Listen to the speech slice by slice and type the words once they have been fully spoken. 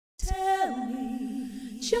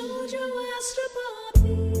JoJo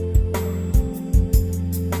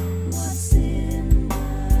what's in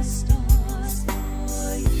the stars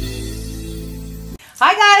for you?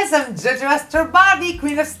 Hi guys, I'm JoJo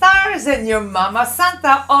Queen of Stars, and your Mama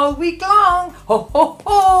Santa all week long. Ho ho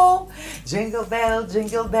ho! Jingle bell,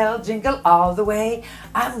 jingle all the way.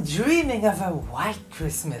 I'm dreaming of a white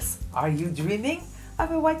Christmas. Are you dreaming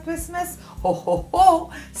of a white Christmas? Ho ho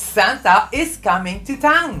ho! Santa is coming to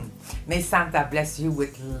town. May Santa bless you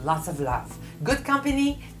with lots of love, good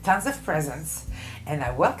company, tons of presents, and I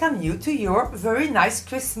welcome you to your very nice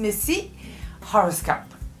Christmassy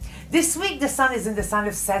horoscope. This week, the sun is in the sign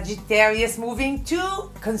of Sagittarius, moving to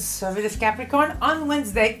conservative Capricorn on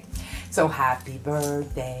Wednesday. So happy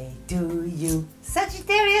birthday to you,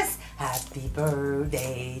 Sagittarius. Happy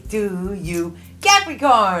birthday to you,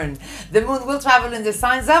 Capricorn. The moon will travel in the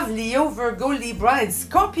signs of Leo, Virgo, Libra, and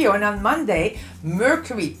Scorpio. And on Monday,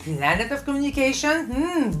 Mercury, planet of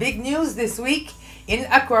communication, big news this week, in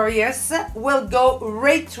Aquarius, will go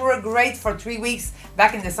retrograde for 3 weeks,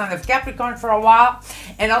 back in the sign of Capricorn for a while.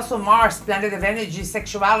 And also Mars, planet of energy,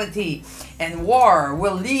 sexuality, and war,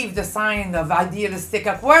 will leave the sign of idealistic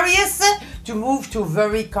Aquarius to move to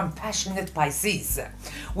very compassionate Pisces,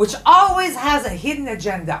 which always has a hidden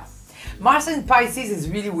agenda. Mars in Pisces is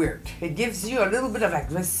really weird. It gives you a little bit of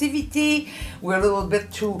aggressivity. We're a little bit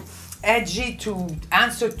too edgy to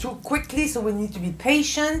answer too quickly, so we need to be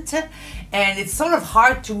patient, and it's sort of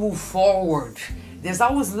hard to move forward. There's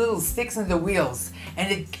always little sticks in the wheels,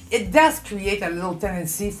 and it does create a little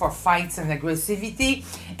tendency for fights and aggressivity,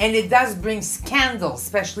 and it does bring scandals,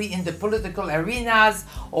 especially in the political arenas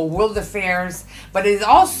or world affairs, but it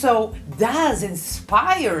also does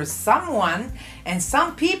inspire someone and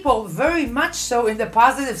some people very much so in the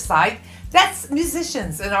positive side. That's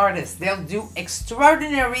musicians and artists. They'll do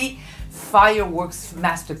extraordinary fireworks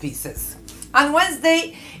masterpieces. On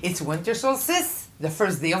Wednesday, it's winter solstice, the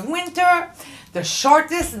first day of winter, the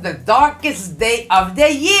shortest and the darkest day of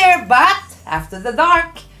the year, but after the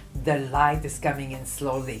dark, the light is coming in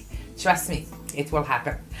slowly. Trust me, it will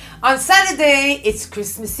happen. On Saturday, it's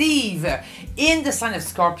Christmas Eve in the sign of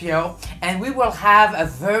Scorpio, and we will have a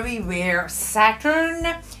very rare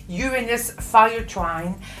Saturn-Uranus fire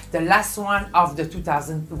trine. The last one of the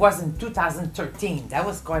 2000 was in 2013. That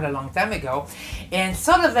was quite a long time ago, and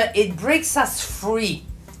sort of it breaks us free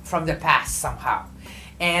from the past somehow,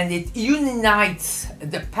 and it unites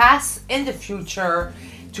the past and the future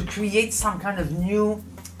to create some kind of new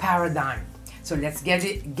paradigm. So let's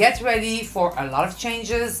get ready for a lot of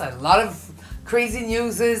changes, a lot of crazy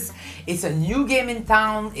newses. It's a new game in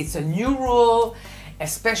town. It's a new rule,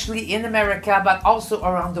 especially in America, but also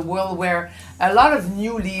around the world, where a lot of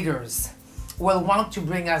new leaders will want to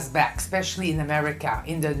bring us back, especially in America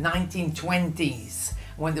in the 1920s,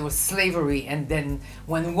 when there was slavery, and then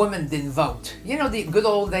when women didn't vote. You know, the good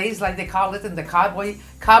old days, like they call it in the cowboy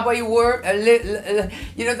war.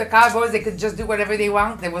 You know, the cowboys, they could just do whatever they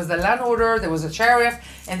want. There was the land order, there was a sheriff,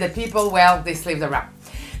 and the people, well, they slaved around.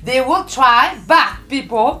 They will try, but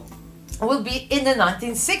people will be in the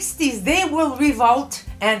 1960s. They will revolt,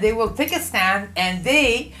 and they will take a stand, and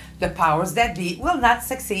the powers that be, will not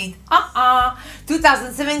succeed.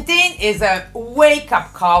 2017 is a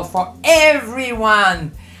wake-up call for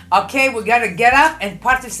everyone. Okay, we gotta get up and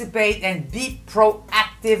participate and be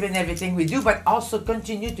proactive in everything we do, but also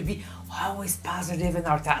continue to be always positive in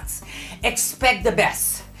our thoughts. Expect the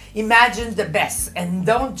best, imagine the best, and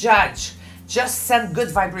don't judge. Just send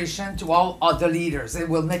good vibration to all other leaders. It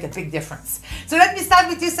will make a big difference. So let me start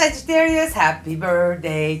with you, Sagittarius. Happy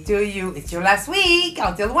birthday to you. It's your last week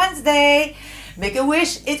until Wednesday. Make a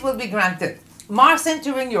wish, it will be granted. Mars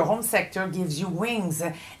entering your home sector gives you wings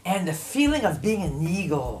and the feeling of being an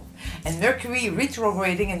eagle. And Mercury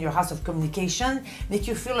retrograding in your house of communication make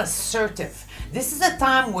you feel assertive. This is a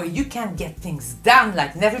time where you can get things done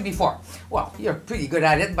like never before. Well, you're pretty good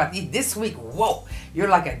at it, but this week, whoa, you're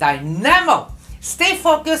like a dynamo. Stay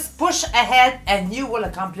focused, push ahead, and you will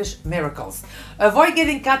accomplish miracles. Avoid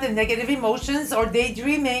getting caught in negative emotions or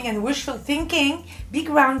daydreaming and wishful thinking. Be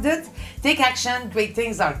grounded, take action. Great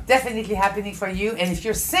things are definitely happening for you. And if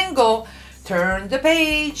you're single, turn the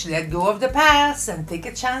page, let go of the past, and take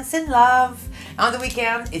a chance in love. On the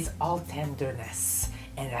weekend, it's all tenderness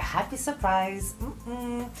and a happy surprise.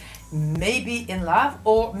 Maybe in love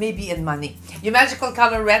or maybe in money. Your magical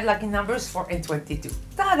color red, lucky numbers 4 and 22.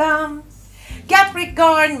 Ta-da!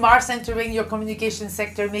 Capricorn, Mars entering your communication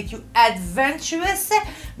sector make you adventurous.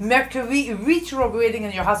 Mercury retrograding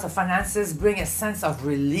in your house of finances bring a sense of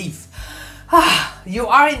relief. You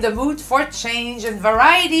are in the mood for change and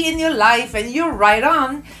variety in your life, and you're right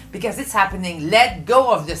on, because it's happening. Let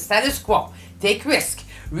go of the status quo. Take risk.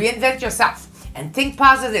 Reinvent yourself and think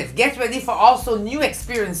positive. Get ready for also new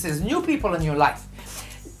experiences, new people in your life.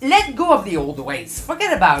 Let go of the old ways.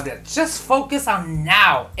 Forget about it. Just focus on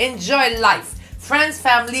now. Enjoy life. Friends,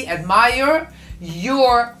 family admire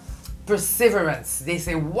your perseverance. They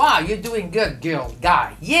say, wow, you're doing good, girl,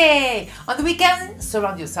 guy. Yay! On the weekend,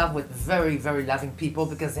 surround yourself with very, very loving people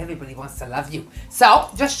because everybody wants to love you. So,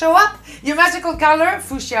 just show up. Your magical color,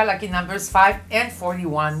 fuchsia, lucky numbers 5 and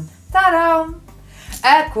 41. Ta-da!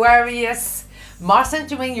 Aquarius. Mars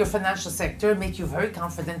entering your financial sector make you very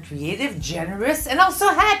confident, creative, generous, and also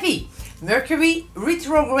happy. Mercury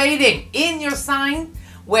retrograding in your sign.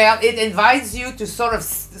 Well, it invites you to sort of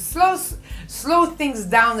slow things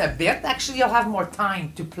down a bit. Actually, you'll have more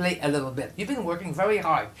time to play a little bit. You've been working very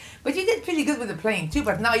hard, but you did pretty good with the playing too,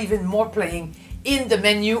 but now even more playing in the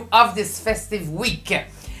menu of this festive week.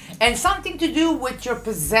 And something to do with your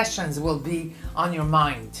possessions will be on your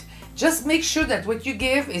mind. Just make sure that what you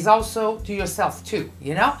give is also to yourself too,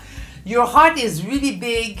 you know? Your heart is really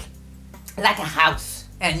big, like a house,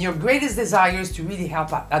 and your greatest desire is to really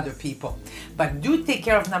help out other people. But do take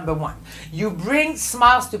care of number one. You bring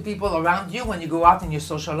smiles to people around you when you go out in your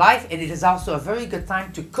social life, and it is also a very good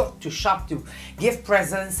time to cook, to shop, to give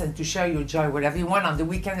presents, and to share your joy with everyone. On the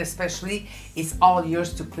weekend especially, it's all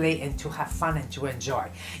yours to play and to have fun and to enjoy.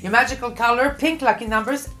 Your magical color, pink, lucky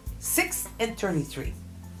numbers 6 and 33.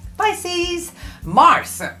 Pisces,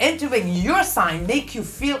 Mars entering your sign make you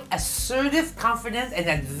feel assertive, confident, and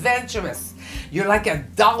adventurous. You're like a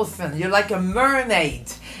dolphin, you're like a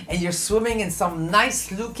mermaid, and you're swimming in some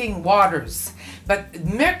nice looking waters. But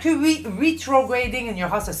Mercury retrograding in your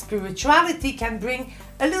house of spirituality can bring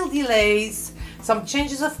a little delays, some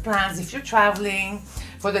changes of plans if you're traveling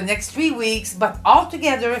for the next 3 weeks, but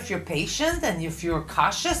altogether, if you're patient and if you're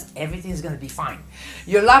cautious, everything's going to be fine.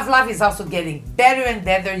 Your love life is also getting better and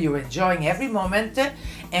better. You're enjoying every moment,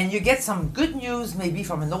 and you get some good news, maybe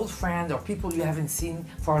from an old friend or people you haven't seen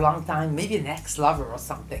for a long time, maybe an ex-lover or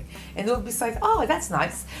something. And it'll be like, oh, that's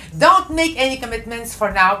nice. Don't make any commitments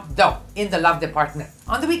for now, though, in the love department.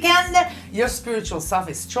 On the weekend, your spiritual self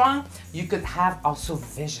is strong. You could have also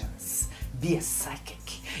visions. Be a psychic.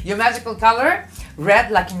 Your magical color, red,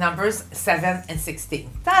 lucky numbers 7 and 16.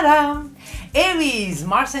 Ta-da! Aries,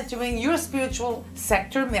 Mars entering your spiritual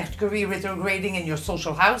sector, Mercury retrograding in your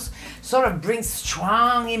social house, sort of brings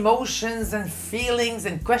strong emotions and feelings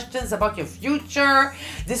and questions about your future.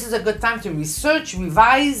 This is a good time to research,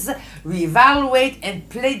 revise, reevaluate, and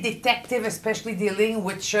play detective, especially dealing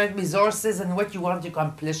with shared resources and what you want to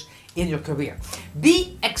accomplish in your career.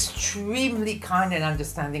 Be extremely kind and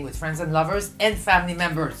understanding with friends and lovers and family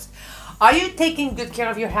members. Are you taking good care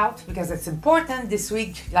of your health? Because it's important this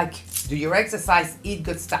week, like do your exercise, eat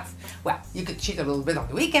good stuff. Well, you could cheat a little bit on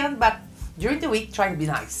the weekend, but during the week, try to be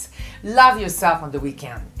nice. Love yourself on the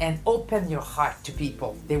weekend and open your heart to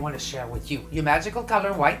people they want to share with you. Your magical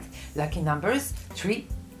color, white, lucky numbers 3,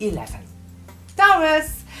 11.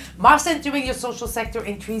 Taurus, Mars entering your social sector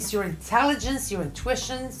increase your intelligence, your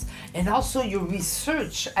intuitions, and also your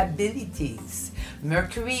research abilities.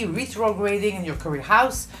 Mercury retrograding in your career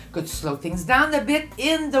house could slow things down a bit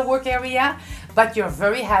in the work area, but you're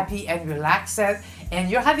very happy and relaxed and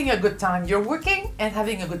you're having a good time. You're working and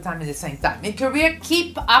having a good time at the same time. In career,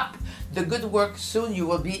 keep up the good work. Soon you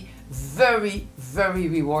will be very, very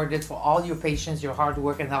rewarded for all your patience, your hard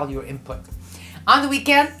work, and all your input. On the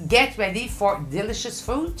weekend, get ready for delicious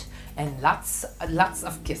food and lots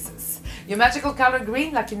of kisses. Your magical color,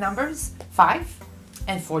 green, lucky numbers 5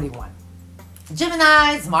 and 41.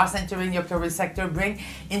 Geminis, Mars entering your career sector bring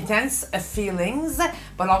intense feelings,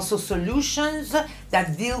 but also solutions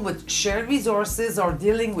that deal with shared resources or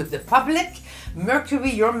dealing with the public. Mercury,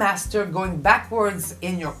 your master, going backwards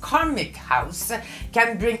in your karmic house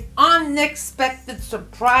can bring unexpected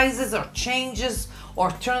surprises or changes or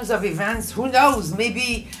turns of events. Who knows?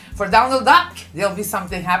 Maybe for Donald Duck, there'll be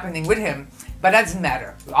something happening with him. But that doesn't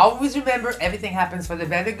matter. Always remember, everything happens for the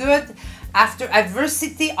better good. After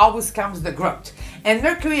adversity always comes the growth. And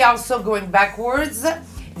Mercury also going backwards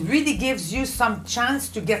really gives you some chance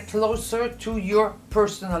to get closer to your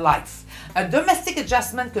personal life. A domestic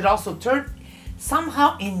adjustment could also turn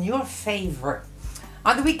somehow in your favor.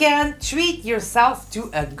 On the weekend, treat yourself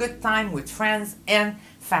to a good time with friends and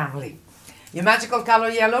family. Your magical color,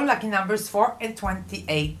 yellow, lucky numbers 4 and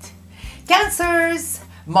 28. Cancers,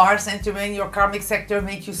 Mars entering your karmic sector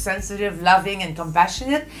make you sensitive, loving, and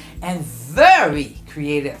compassionate, and very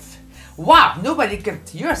creative. Wow,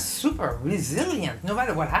 you're super resilient. No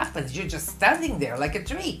matter what happens, you're just standing there like a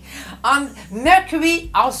tree.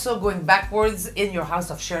 Mercury also going backwards in your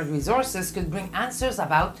house of shared resources could bring answers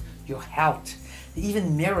about your health.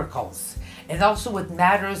 even miracles, and also with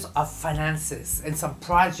matters of finances and some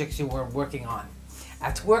projects you were working on.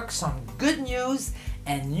 At work, some good news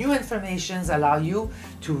and new informations allow you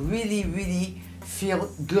to really feel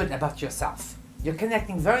good about yourself. You're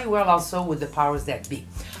connecting very well also with the powers that be.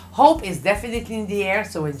 Hope is definitely in the air,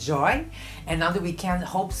 so enjoy. And on the weekend,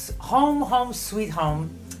 hope's home, sweet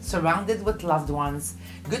home, surrounded with loved ones,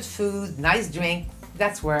 good food, nice drink.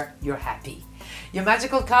 That's where you're happy. Your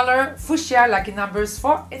magical color, fuchsia, lucky numbers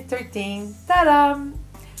 4 and 13. Ta-da!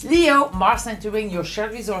 Leo, Mars entering your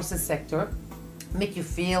shared resources sector, make you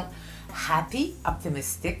feel happy,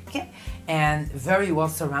 optimistic, and very well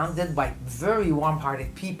surrounded by very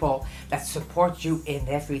warm-hearted people that support you in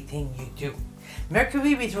everything you do.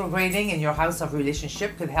 Mercury retrograding in your house of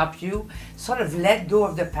relationship could help you sort of let go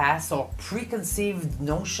of the past or preconceived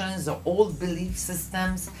notions or old belief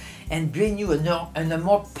systems and bring you in a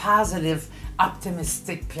more positive,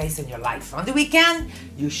 optimistic place in your life. On the weekend,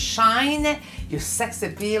 you shine, your sex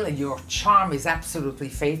appeal and your charm is absolutely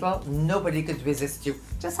fatal. Nobody could resist you.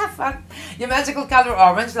 Just have fun. Your magical color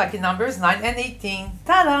orange, lucky numbers 9 and 18.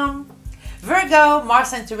 Ta-da! Virgo,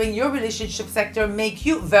 Mars entering your relationship sector make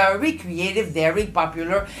you very creative, daring,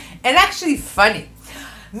 popular, and actually funny.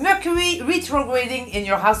 Mercury retrograding in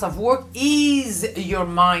your house of work ease your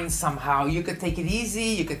mind somehow. You could take it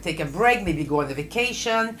easy, you could take a break, maybe go on a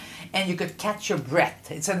vacation, and you could catch your breath.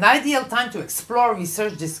 It's an ideal time to explore,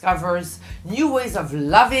 research, discover new ways of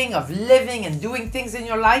loving, of living, and doing things in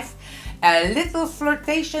your life. A little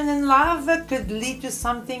flirtation in love could lead to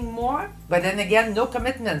something more, but then again, no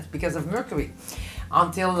commitment because of Mercury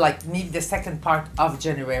until like maybe the second part of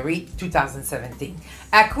January 2017.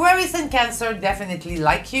 Aquarius and Cancer definitely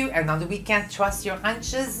like you, and on the weekend, trust your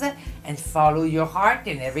hunches and follow your heart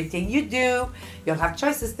in everything you do. You'll have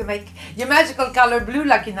choices to make. Your magical color blue,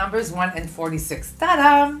 lucky numbers 1 and 46.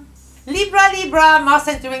 Ta-da! Libra, Mars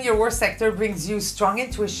entering your work sector brings you strong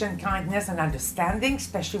intuition, kindness, and understanding,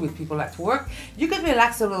 especially with people at work. You could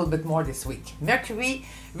relax a little bit more this week. Mercury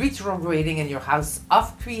retrograding in your house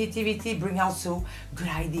of creativity bring also good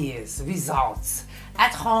ideas, results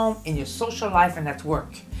at home, in your social life, and at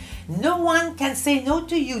work. No one can say no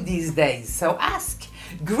to you these days, so ask.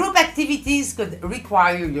 Group activities could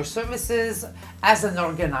require your services as an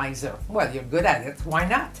organizer. Well, you're good at it, why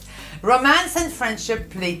not? Romance and friendship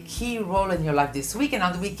play key role in your life this week, and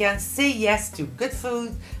on the weekend, say yes to good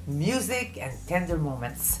food, music, and tender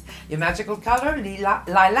moments. Your magical color,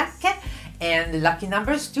 lilac, and lucky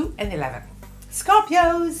numbers 2 and 11.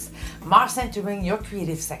 Scorpios, Mars entering your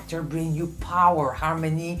creative sector bring you power,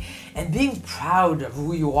 harmony, and being proud of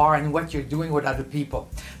who you are and what you're doing with other people.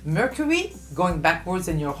 Mercury, going backwards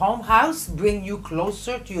in your home house, bring you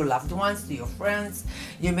closer to your loved ones, to your friends.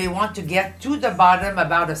 You may want to get to the bottom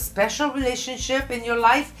about a special relationship in your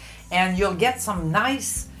life, and you'll get some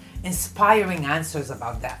nice, inspiring answers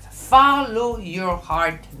about that. Follow your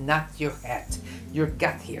heart, not your head. Your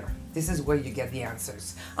gut here. This is where you get the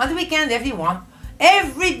answers. On the weekend,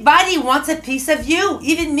 everybody wants a piece of you,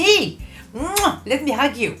 even me. Mwah! Let me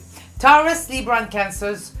hug you. Taurus, Libra, and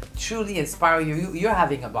Cancers truly inspire you. You're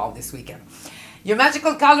having a ball this weekend. Your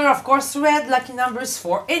magical color, of course, red. Lucky numbers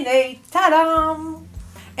 4 and 8. Ta-da!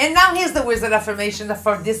 And now here's the wizard affirmation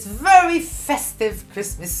for this very festive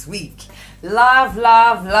Christmas week. Love,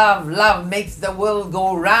 love, love, love makes the world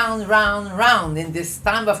go round, round, round. In this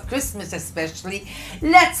time of Christmas especially,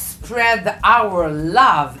 let's spread our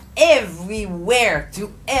love everywhere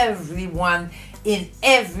to everyone in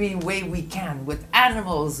every way we can, with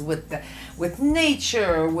animals, with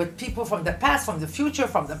nature, with people from the past, from the future,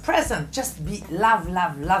 from the present. Just be love,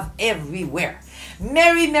 love, love everywhere.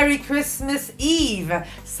 Merry, Merry Christmas Eve.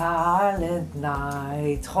 Silent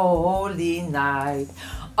night, holy night.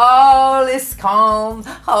 All is calm,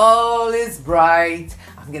 all is bright.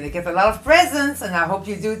 I'm gonna get a lot of presents, and I hope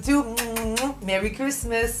you do too. Merry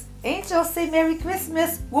Christmas. Angels say Merry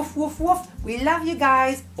Christmas. Woof, woof, woof. We love you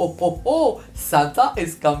guys. Oh, oh, oh. Santa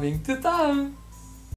is coming to town.